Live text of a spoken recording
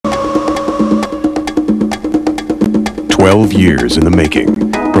12 years in the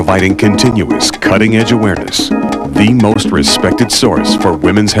making, providing continuous cutting-edge awareness. The most respected source for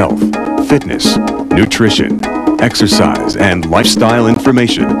women's health, fitness, nutrition, exercise, and lifestyle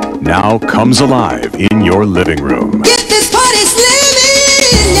information now comes alive in your living room. Get this party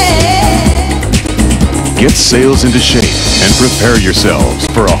slamming, yeah. Get sales into shape and prepare yourselves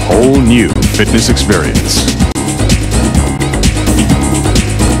for a whole new fitness experience.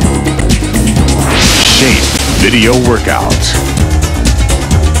 Shape Video Workout.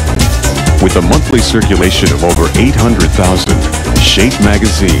 With a monthly circulation of over 800,000, Shape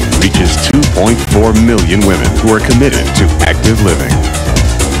magazine reaches 2.4 million women who are committed to active living.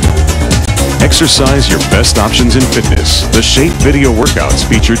 Exercise your best options in fitness. The Shape Video Workouts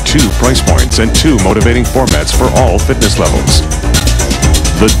feature 2 price points and 2 motivating formats for all fitness levels.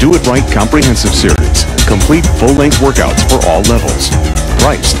 The Do It Right Comprehensive Series, complete full-length workouts for all levels,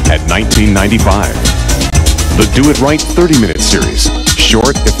 priced at $19.95. The Do It Right 30-minute series,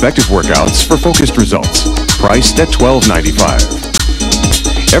 short, effective workouts for focused results, priced at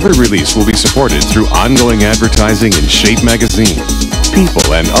 $12.95. Every release will be supported through ongoing advertising in Shape Magazine, People,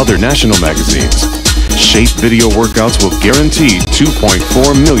 and other national magazines. Shape Video Workouts will guarantee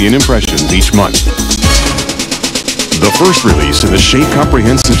 2.4 million impressions each month. The first release in the Shape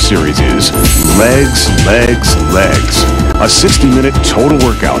Comprehensive Series is Legs, Legs, Legs, a 60-minute total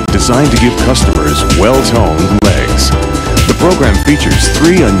workout designed to give customers well-toned legs. The program features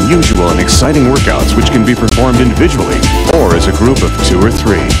 3 unusual and exciting workouts which can be performed individually or as a group of 2 or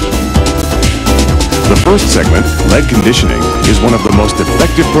 3. The first segment, Leg Conditioning, is one of the most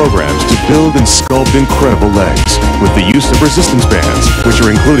effective programs to build and sculpt incredible legs with the use of resistance bands, which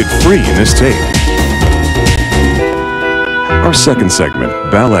are included free in this tape. Our second segment,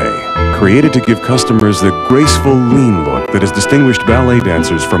 Ballet, created to give customers the graceful, lean look that has distinguished ballet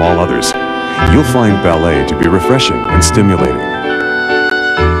dancers from all others. You'll find ballet to be refreshing and stimulating.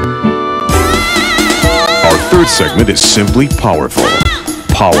 Our third segment is simply powerful.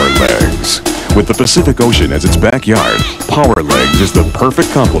 Power Legs. With the Pacific Ocean as its backyard, Power Legs is the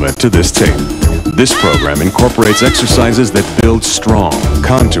perfect complement to this tape. This program incorporates exercises that build strong,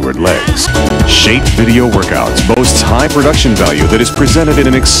 contoured legs. Shape Video Workouts boasts high production value that is presented in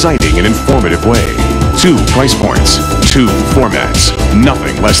an exciting and informative way. 2 price points, 2 formats,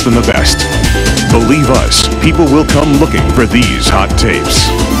 nothing less than the best. Believe us, people will come looking for these hot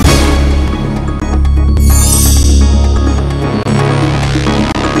tapes.